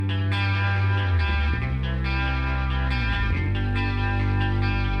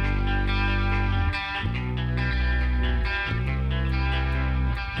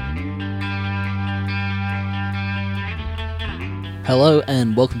Hello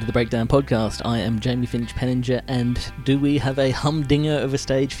and welcome to the Breakdown Podcast. I am Jamie Finch-Penninger, and do we have a humdinger of a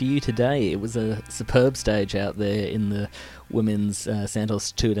stage for you today? It was a superb stage out there in the women's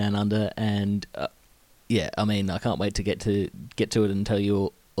Santos Tour Down Under, and I can't wait to get to it and tell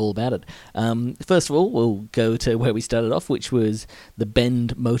you all about it. First of all, we'll go to where we started off, which was the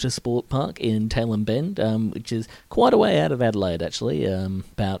Bend Motorsport Park in Tailem Bend, which is quite a way out of Adelaide, actually.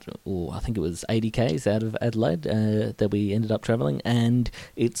 I think it was 80 k's out of Adelaide that we ended up travelling, and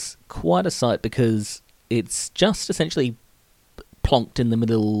it's quite a sight because it's just essentially plonked in the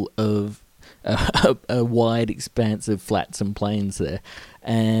middle of a wide expanse of flats and plains there,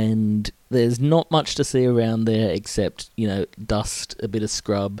 and there's not much to see around there except, dust, a bit of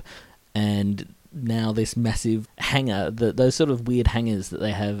scrub, and now this massive hangar, those sort of weird hangars that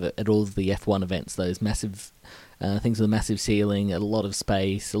they have at all of the F1 events, those massive things with a massive ceiling, a lot of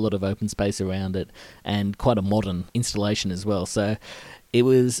space, a lot of open space around it, and quite a modern installation as well. So it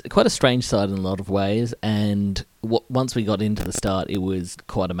was quite a strange sight in a lot of ways, and once we got into the start, it was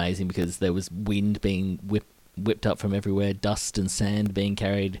quite amazing because there was wind being whipped up from everywhere, dust and sand being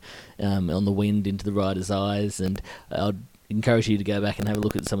carried on the wind into the riders' eyes, and I'd encourage you to go back and have a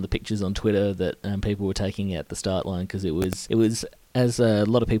look at some of the pictures on Twitter that people were taking at the start line, because it was, as a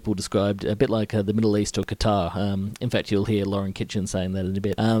lot of people described, a bit like the Middle East or Qatar. In fact, you'll hear Lauren Kitchen saying that in a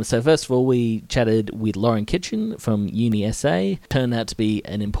bit. So first of all, we chatted with Lauren Kitchen from UniSA. Turned out to be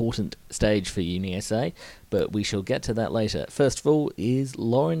an important stage for UniSA, but we shall get to that later. First of all is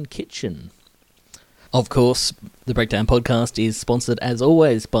Lauren Kitchen. Of course, the Breakdown Podcast is sponsored, as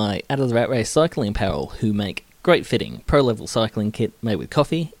always, by Out of the Rat Race Cycling Apparel, who make great fitting, pro-level cycling kit made with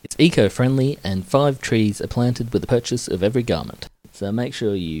coffee. It's eco-friendly, and 5 trees are planted with the purchase of every garment. So make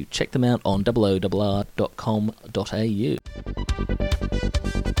sure you check them out on www.com.au.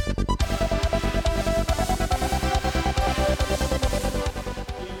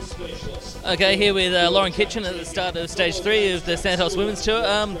 Okay, here with Lauren Kitchen at the start of Stage 3 of the Santos Women's Tour.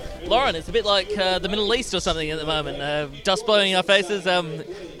 Lauren, it's a bit like the Middle East or something at the moment. Dust blowing in our faces.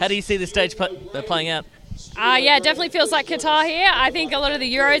 How do you see the stage playing out? It definitely feels like Qatar here. I think a lot of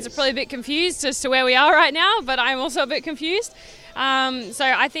the Euros are probably a bit confused as to where we are right now, but I'm also a bit confused. So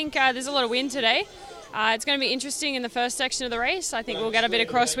I think there's a lot of wind today. It's going to be interesting in the first section of the race. I think we'll get a bit of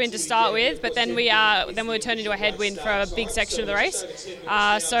crosswind to start with, but then we'll turn into a headwind for a big section of the race.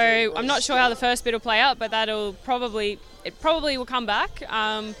 So I'm not sure how the first bit will play out, but it probably will come back.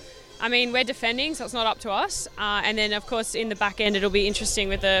 We're defending, so it's not up to us. And then, of course, in the back end, it'll be interesting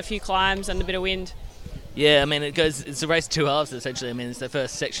with a few climbs and a bit of wind. Yeah, it's a race of two halves, essentially. It's the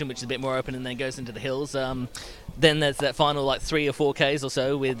first section, which is a bit more open, and then goes into the hills. Then there's that final 3 or 4 Ks or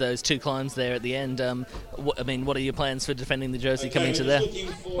so with those 2 climbs there at the end. What are your plans for defending the jersey coming to there?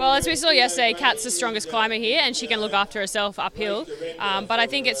 Well, as we saw yesterday, Kat's the strongest climber here, and she can look after herself uphill. But I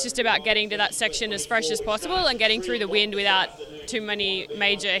think it's just about getting to that section as fresh as possible and getting through the wind without too many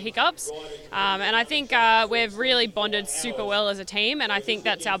major hiccups. And I think we've really bonded super well as a team, and I think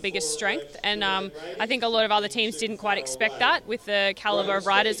that's our biggest strength. And I think a lot of other teams didn't quite expect that with the calibre of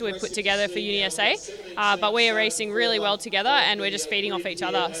riders we've put together for UniSA. But we are racing really well together, and we're just feeding off each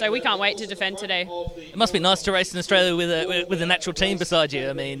other. So we can't wait to defend today. It must be nice to race in Australia with a natural team beside you.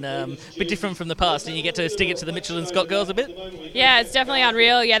 A bit different from the past, and you get to stick it to the Mitchell and Scott girls a bit. Yeah, it's definitely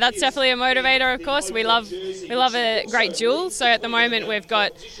unreal. Yeah, that's definitely a motivator. Of course, we love a great duel. So at the moment, we've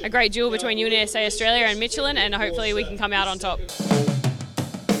got a great duel between UniSA Australia and Michelin, and hopefully we can come out on top.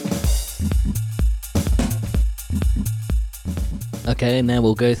 Okay, now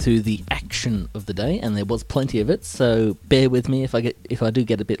we'll go through the action of the day, and there was plenty of it, so bear with me if I do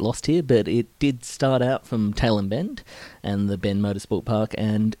get a bit lost here, but it did start out from Tailem Bend and the Bend Motorsport Park,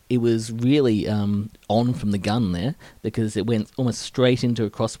 and it was really on from the gun there, because it went almost straight into a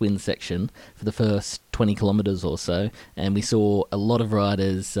crosswind section for the first 20 kilometres or so, and we saw a lot of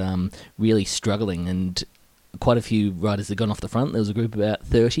riders really struggling, and quite a few riders had gone off the front. There was a group of about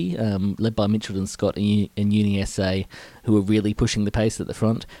 30, led by Mitchell and Scott and UniSA, who were really pushing the pace at the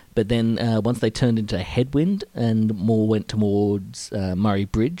front. But then once they turned into a headwind and more went towards Murray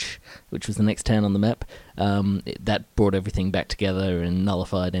Bridge, which was the next town on the map, that brought everything back together and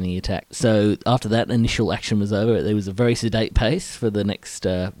nullified any attack. So after that initial action was over, there was a very sedate pace for the next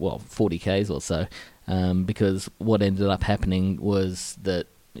 40 Ks or so, because what ended up happening was that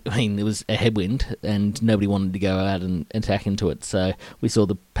it was a headwind and nobody wanted to go out and attack into it. So we saw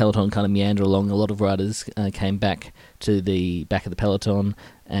the peloton kind of meander along. A lot of riders came back to the back of the peloton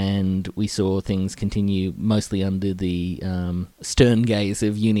and we saw things continue mostly under the stern gaze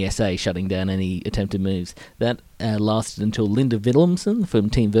of UniSA shutting down any attempted moves. That lasted until Linda Villumsen from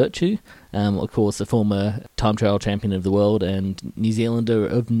Team Virtue, of course a former time trial champion of the world and New Zealander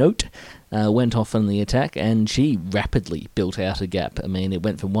of note, went off on the attack, and she rapidly built out a gap. I mean, it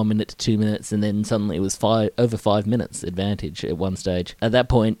went from 1 minute to 2 minutes, and then suddenly it was over 5 minutes advantage at one stage. At that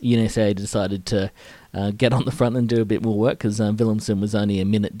point, UniSA decided to get on the front and do a bit more work, because Villumsen was only a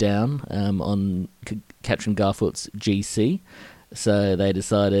minute down on Katrin Garfoot's GC. So they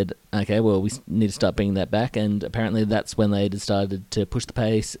decided, okay, well, we need to start bringing that back, and apparently that's when they decided to push the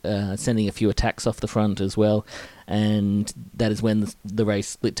pace, sending a few attacks off the front as well, and that is when the race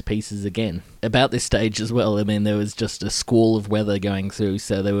split to pieces again. About this stage as well, I mean, there was just a squall of weather going through,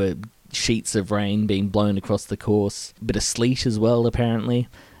 so there were sheets of rain being blown across the course, a bit of sleet as well, apparently,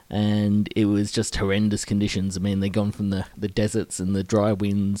 and it was just horrendous conditions. I mean, they'd gone from the deserts and the dry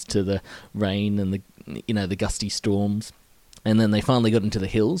winds to the rain and the gusty storms. And then they finally got into the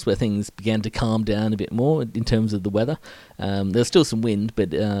hills where things began to calm down a bit more in terms of the weather. There was still some wind, but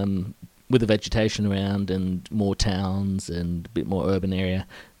with the vegetation around and more towns and a bit more urban area,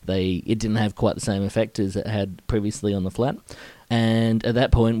 it didn't have quite the same effect as it had previously on the flat. And at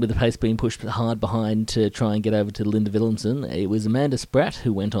that point, with the pace being pushed hard behind to try and get over to Linda Villumsen, it was Amanda Spratt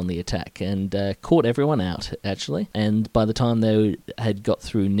who went on the attack and caught everyone out, actually. And by the time they had got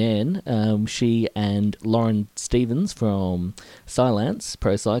through Nairn, she and Lauren Stevens from Cylance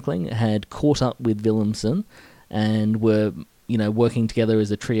Pro Cycling had caught up with Villumsen and were working together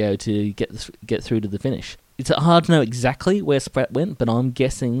as a trio to get through to the finish. It's hard to know exactly where Spratt went, but I'm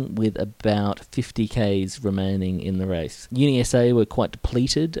guessing with about 50 Ks remaining in the race. UniSA were quite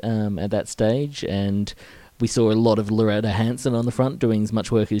depleted at that stage, and we saw a lot of Loretta Hansen on the front doing as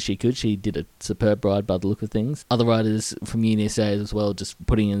much work as she could. She did a superb ride by the look of things. Other riders from UniSA as well, just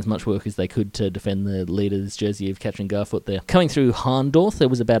putting in as much work as they could to defend the leader's jersey of Katrin Garfoot there. Coming through Harndorf, there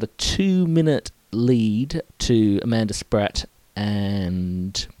was about a 2-minute lead to Amanda Spratt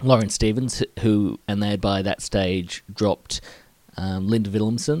and Lauren Stevens, and they had by that stage dropped Linda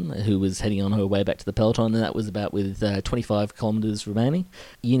Villumsen, who was heading on her way back to the peloton, and that was about with 25 kilometres remaining.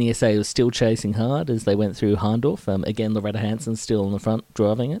 UniSA was still chasing hard as they went through Harndorf. Again, Loretta Hansen still on the front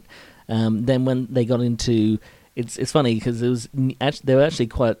driving it. Then when they got into... It's funny because they were actually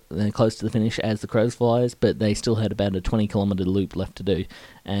quite close to the finish as the crows flies, but they still had about a 20-kilometre loop left to do.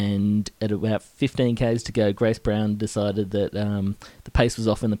 And at about 15 Ks to go, Grace Brown decided that the pace was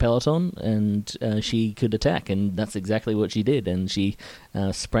off in the peloton and she could attack, and that's exactly what she did. And she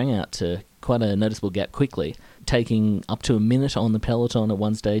sprang out to quite a noticeable gap quickly, taking up to a minute on the peloton at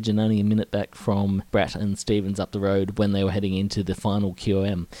one stage and only a minute back from Bratt and Stevens up the road when they were heading into the final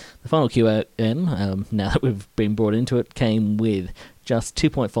QOM. The final QOM, now that we've been brought into it, came with just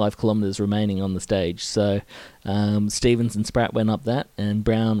 2.5 kilometres remaining on the stage. So Stevens and Spratt went up that, and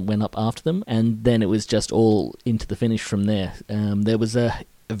Brown went up after them, and then it was just all into the finish from there. There was a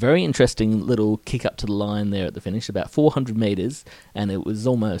very interesting little kick up to the line there at the finish, about 400 metres, and it was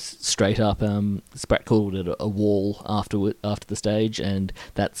almost straight up. Spratt called it a wall after the stage, and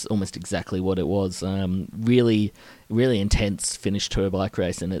that's almost exactly what it was. Really intense finish to a bike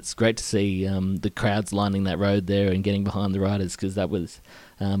race, and it's great to see the crowds lining that road there and getting behind the riders, because that was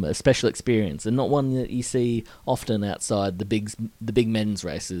a special experience, and not one that you see often outside the big men's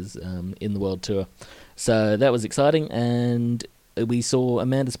races in the World Tour. So that was exciting, and we saw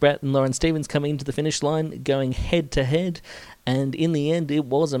Amanda Spratt and Lauren Stevens coming into the finish line, going head-to-head, and in the end it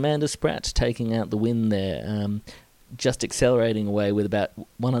was Amanda Spratt taking out the win there, just accelerating away with about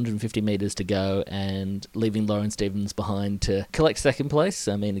 150 metres to go and leaving Lauren Stevens behind to collect second place.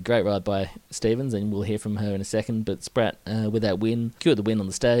 I mean, a great ride by Stevens, and we'll hear from her in a second, but Spratt, with that win, secured the win on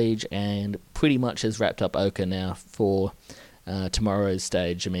the stage and pretty much has wrapped up Oka now for tomorrow's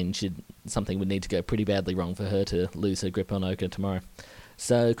stage. I mean, something would need to go pretty badly wrong for her to lose her grip on Oka tomorrow.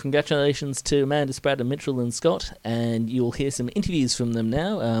 So congratulations to Amanda Spratt and Mitchell and Scott, and you'll hear some interviews from them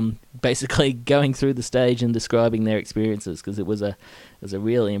now, basically going through the stage and describing their experiences, because it was a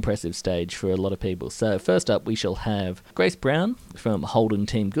really impressive stage for a lot of people. So first up, we shall have Grace Brown from Holden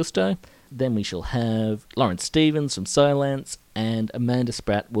Team Gusto, then we shall have Lawrence Stevens from Cylance, and Amanda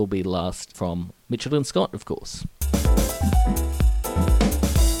Spratt will be last from Mitchell and Scott, of course.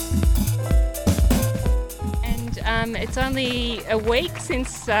 It's only a week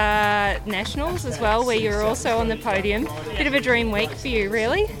since Nationals as well, where you're also on the podium. Bit of a dream week for you,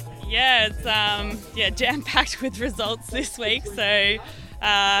 really? Yeah, it's jam-packed with results this week, so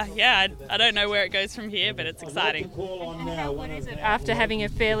I don't know where it goes from here, but it's exciting. What is it after having a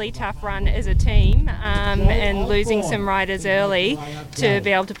fairly tough run as a team and losing some riders early to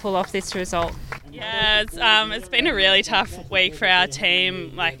be able to pull off this result? Yeah, it's been a really tough week for our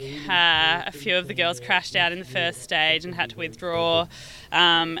team. A few of the girls crashed out in the first stage and had to withdraw.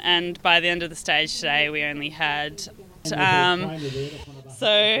 And by the end of the stage today, we only had... So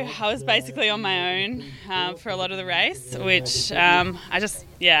I was basically on my own for a lot of the race, which I just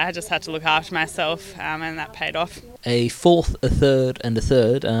had to look after myself, and that paid off. A fourth, a third, and a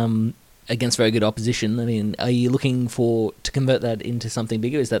third against very good opposition. I mean, are you looking to convert that into something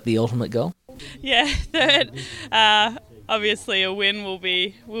bigger? Is that the ultimate goal? Yeah, third. Obviously, a win will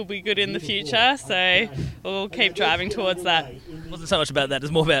be good in the future, so we'll keep driving towards that. It wasn't so much about that.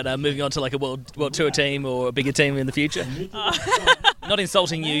 It's more about moving on to like a world tour team or a bigger team in the future. Not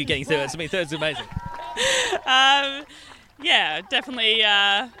insulting you getting third. I mean, third's amazing. Yeah, definitely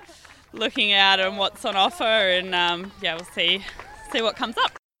looking out on what's on offer, and we'll see what comes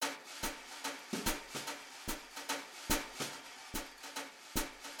up.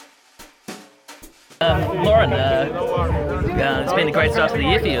 Lauren, it's been a great start to the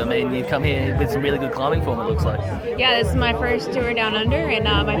year for you. I mean, you've come here with some really good climbing form, it looks like. Yeah, this is my first tour down under, and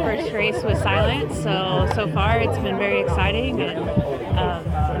my first race was silent. So far it's been very exciting and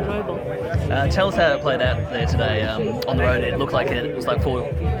enjoyable. Tell us how it played out there today on the road. It looked like it was like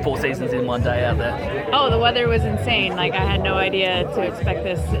four seasons in one day out there. Oh, the weather was insane. Like, I had no idea to expect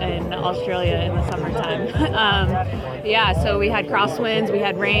this in Australia in the summertime. So we had crosswinds, we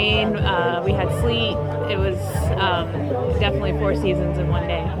had rain, we had sleet. It was definitely 4 seasons in one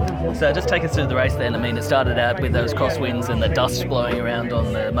day. So just take us through the race then. I mean, it started out with those crosswinds and the dust blowing around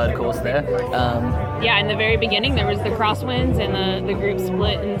on the motor course there. In the very beginning there was the crosswinds, and the group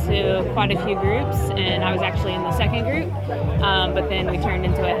split into quite a few groups, and I was actually in the second group, but then we turned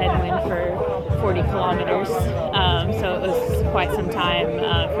into a headwind for 40 kilometers, so it was quite some time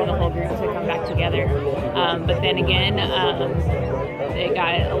for the whole group to come back together, but then again it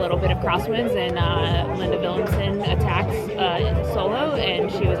got a little bit of crosswinds, and Linda Willemsen attacked solo,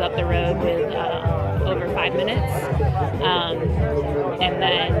 and she was up the road with over 5 minutes, and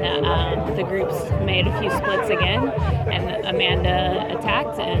then the groups made a few splits again, and Amanda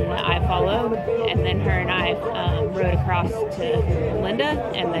attacked and I followed, and then her and I rode across to Linda,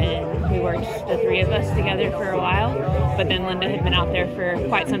 and then we worked the three of us together for a while, but then Linda had been out there for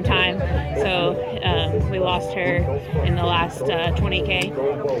quite some time, so we lost her in the last 20k.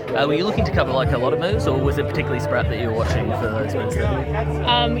 Were you looking to cover like a lot of moves, or was it particularly Spratt that you were watching for those moves?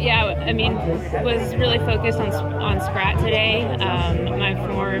 Was really focused on Spratt today. My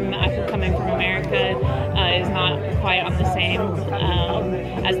form, coming from America, is not quite on the same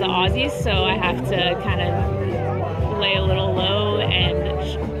as the Aussies, so I have to kind of lay a little low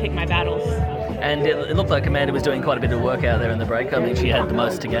and pick my battles. And it looked like Amanda was doing quite a bit of work out there in the break. I mean, she had the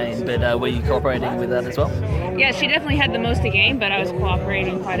most to gain, but were you cooperating with that as well? Yeah, she definitely had the most to gain, but I was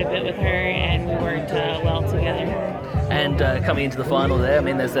cooperating quite a bit with her, and we worked well together. And coming into the final there, I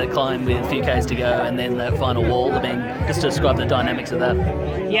mean, there's that climb with a few Ks to go, and then that final wall. I mean, just describe the dynamics of that.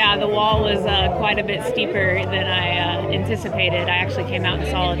 Yeah, the wall was quite a bit steeper than I anticipated. I actually came out and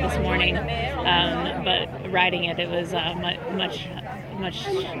saw it this morning, but riding it was much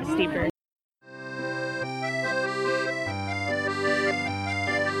steeper.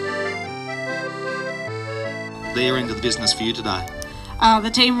 Their end of the business for you today? The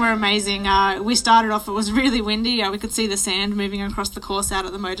team were amazing. We started off, it was really windy. We could see the sand moving across the course out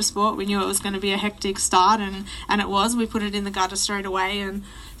at the motorsport. We knew it was going to be a hectic start, and it was. We put it in the gutter straight away, and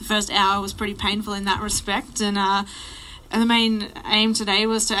the first hour was pretty painful in that respect. And the main aim today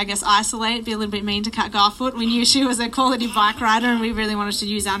was to, isolate, be a little bit mean to Kat Garfoot. We knew she was a quality bike rider, and we really wanted to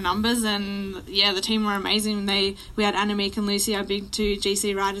use our numbers. And the team were amazing. We had Annemiek and Lucy, our big 2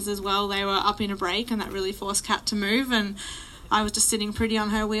 GC riders as well. They were up in a break, and that really forced Kat to move. And I was just sitting pretty on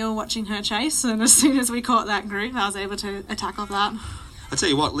her wheel watching her chase. And as soon as we caught that group, I was able to attack off that. I tell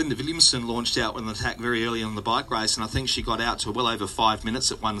you what, Linda Willemsen launched out with an attack very early on the bike race, and I think she got out to well over 5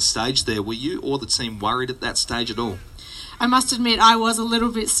 minutes at one stage there. Were you or the team worried at that stage at all? I must admit I was a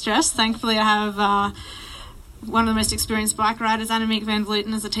little bit stressed. Thankfully I have one of the most experienced bike riders, Annemiek van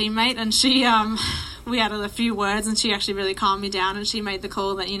Vleuten, as a teammate, and she we had a few words, and she actually really calmed me down, and she made the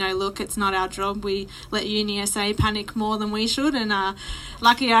call that, look, it's not our job. We let UniSA panic more than we should, and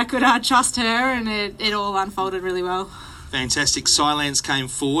lucky I could trust her, and it all unfolded really well. Fantastic. Silence came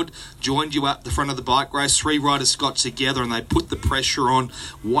forward, joined you up the front of the bike race. 3 riders got together and they put the pressure on.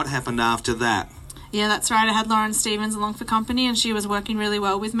 What happened after that? Yeah, that's right. I had Lauren Stevens along for company, and she was working really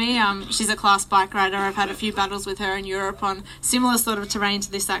well with me. She's a class bike rider. I've had a few battles with her in Europe on similar sort of terrain to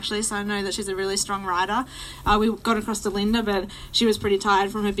this, actually, so I know that she's a really strong rider. We got across to Linda, but she was pretty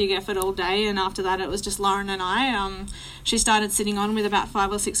tired from her big effort all day, and after that it was just Lauren and I. She started sitting on with about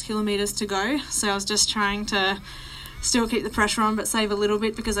 5 or 6 kilometres to go, so I was just trying to still keep the pressure on but save a little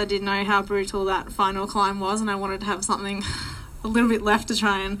bit, because I did know how brutal that final climb was, and I wanted to have something a little bit left to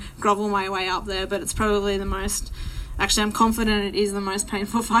try and grovel my way up there. But it's probably the most, actually I'm confident it is the most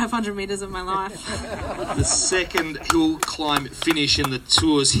painful 500 metres of my life. The second hill climb finish in the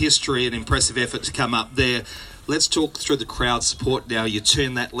Tour's history, an impressive effort to come up there. Let's talk through the crowd support now. You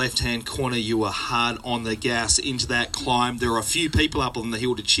turn that left-hand corner, you were hard on the gas into that climb. There are a few people up on the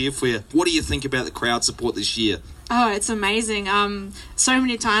hill to cheer for you. What do you think about the crowd support this year? Oh, it's amazing. So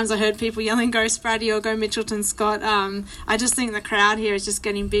many times I heard people yelling, "Go Spratty" or "Go Mitchelton Scott." I just think the crowd here is just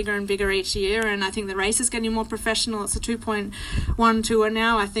getting bigger and bigger each year, and I think the race is getting more professional. It's a 2.1 tour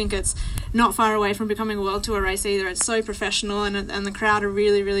now. I think it's not far away from becoming a world tour race either. It's so professional, and the crowd are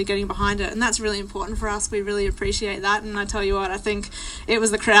really, really getting behind it, and that's really important for us. We really appreciate that, and I tell you what, I think it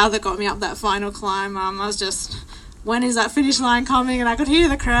was the crowd that got me up that final climb. I was just, when is that finish line coming? And I could hear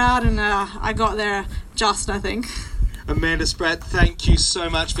the crowd, and I got there just, I think. Amanda Spratt, thank you so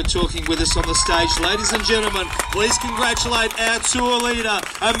much for talking with us on the stage. Ladies and gentlemen, please congratulate our tour leader,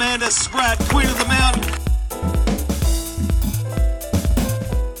 Amanda Spratt, Queen of the Mountain.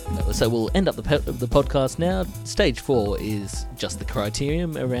 So we'll end up the podcast now. Stage 4 is just the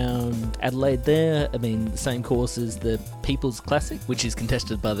criterium around Adelaide there. I mean, the same course as the People's Classic, which is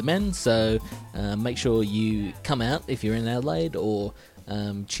contested by the men. So make sure you come out if you're in Adelaide, or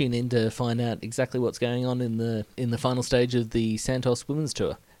tune in to find out exactly what's going on in the final stage of the Santos Women's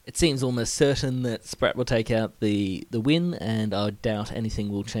Tour. It seems almost certain that Spratt will take out the win, and I doubt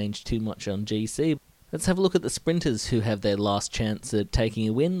anything will change too much on GC. Let's have a look at the sprinters who have their last chance at taking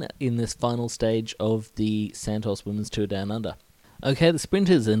a win in this final stage of the Santos Women's Tour Down Under. Okay, the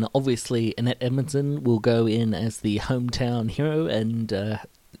sprinters, and obviously Annette Edmondson will go in as the hometown hero and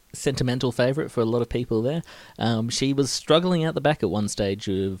sentimental favourite for a lot of people there. She was struggling out the back at one stage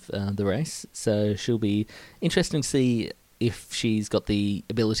of the race, so she'll be interesting to see if she's got the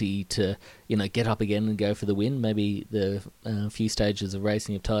ability to, get up again and go for the win. Maybe the few stages of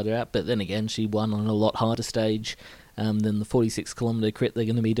racing have tired her out, but then again, she won on a lot harder stage than the 46-kilometre crit they're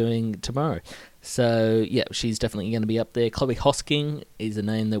going to be doing tomorrow. So, yeah, she's definitely going to be up there. Chloe Hosking is a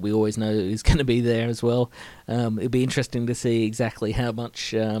name that we always know is going to be there as well. It'll be interesting to see exactly how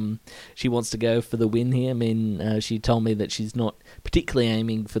much she wants to go for the win here. I mean, she told me that she's not particularly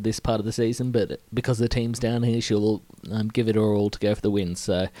aiming for this part of the season, but because the team's down here, she'll give it her all to go for the win.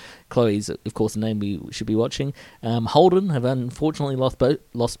 So Chloe's, of course, a name we should be watching. Holden have unfortunately lost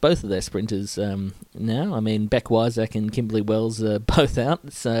both of their sprinters now. I mean, Beck Wysack and Kimberly Wells are both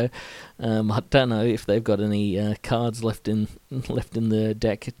out, so I don't know if they've got any cards left in the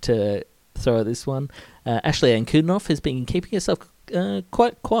deck to throw at this one. Ashley Ann Kudinoff has been keeping herself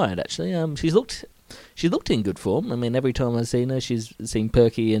quite quiet, actually. She's looked in good form. I mean, every time I've seen her, she's seemed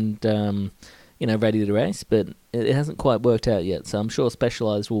perky and ready to race, but it hasn't quite worked out yet. So I'm sure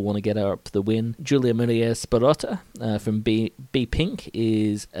Specialized will want to get her up for the win. Julia Maria Sparota from B Pink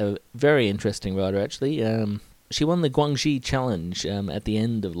is a very interesting rider, actually. She won the Guangxi Challenge at the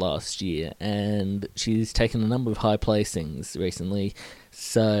end of last year, and she's taken a number of high placings recently.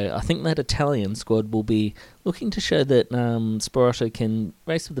 So I think that Italian squad will be looking to show that Sparota can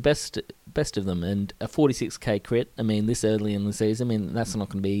race with the best of them. And a 46k crit, I mean, this early in the season, I mean, that's not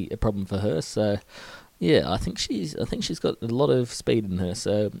going to be a problem for her. So yeah, I think she's got a lot of speed in her.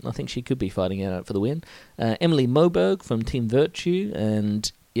 So I think she could be fighting out for the win. Emily Moberg from Team Virtue,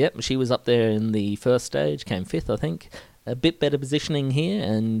 and yep, she was up there in the first stage, came 5th, I think. A bit better positioning here,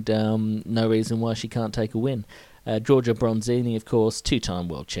 and no reason why she can't take a win. Georgia Bronzini, of course, 2-time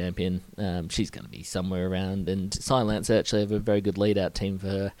world champion. She's going to be somewhere around, and Silence actually have a very good lead-out team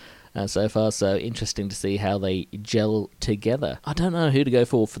for her so far, so interesting to see how they gel together. I don't know who to go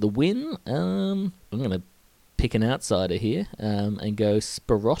for the win. I'm going to pick an outsider here and go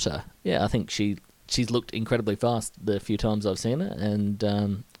Sparota. Yeah, I think she's looked incredibly fast the few times I've seen her,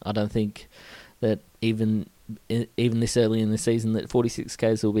 and I don't think that even this early in the season that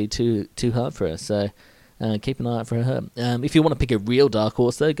 46Ks will be too hard for her. So keep an eye out for her. If you want to pick a real dark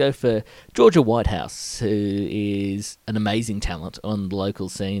horse, though, go for Georgia Whitehouse, who is an amazing talent on the local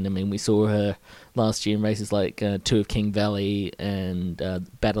scene. I mean, we saw her last year in races like Two of King Valley and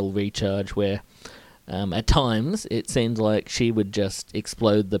Battle Recharge, where at times it seemed like she would just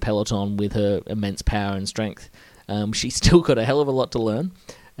explode the peloton with her immense power and strength. She's still got a hell of a lot to learn,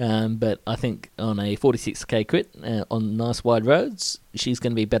 But I think on a 46k crit on nice wide roads, she's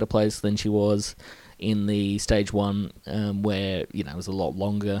going to be better placed than she was in the stage 1, where it was a lot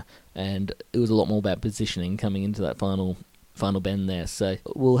longer and it was a lot more about positioning coming into that final bend there. So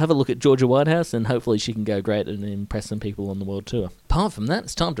we'll have a look at Georgia Whitehouse, and hopefully she can go great and impress some people on the World Tour. Apart from that,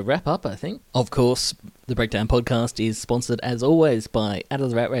 it's time to wrap up, I think. Of course, the Breakdown podcast is sponsored, as always, by Out of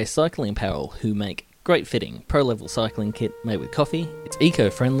the Rat Race Cycling Apparel, who make great fitting, pro-level cycling kit made with coffee. It's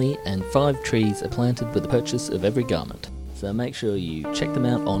eco-friendly, and 5 trees are planted with the purchase of every garment. So make sure you check them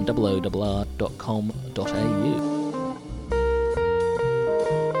out on www.com.au.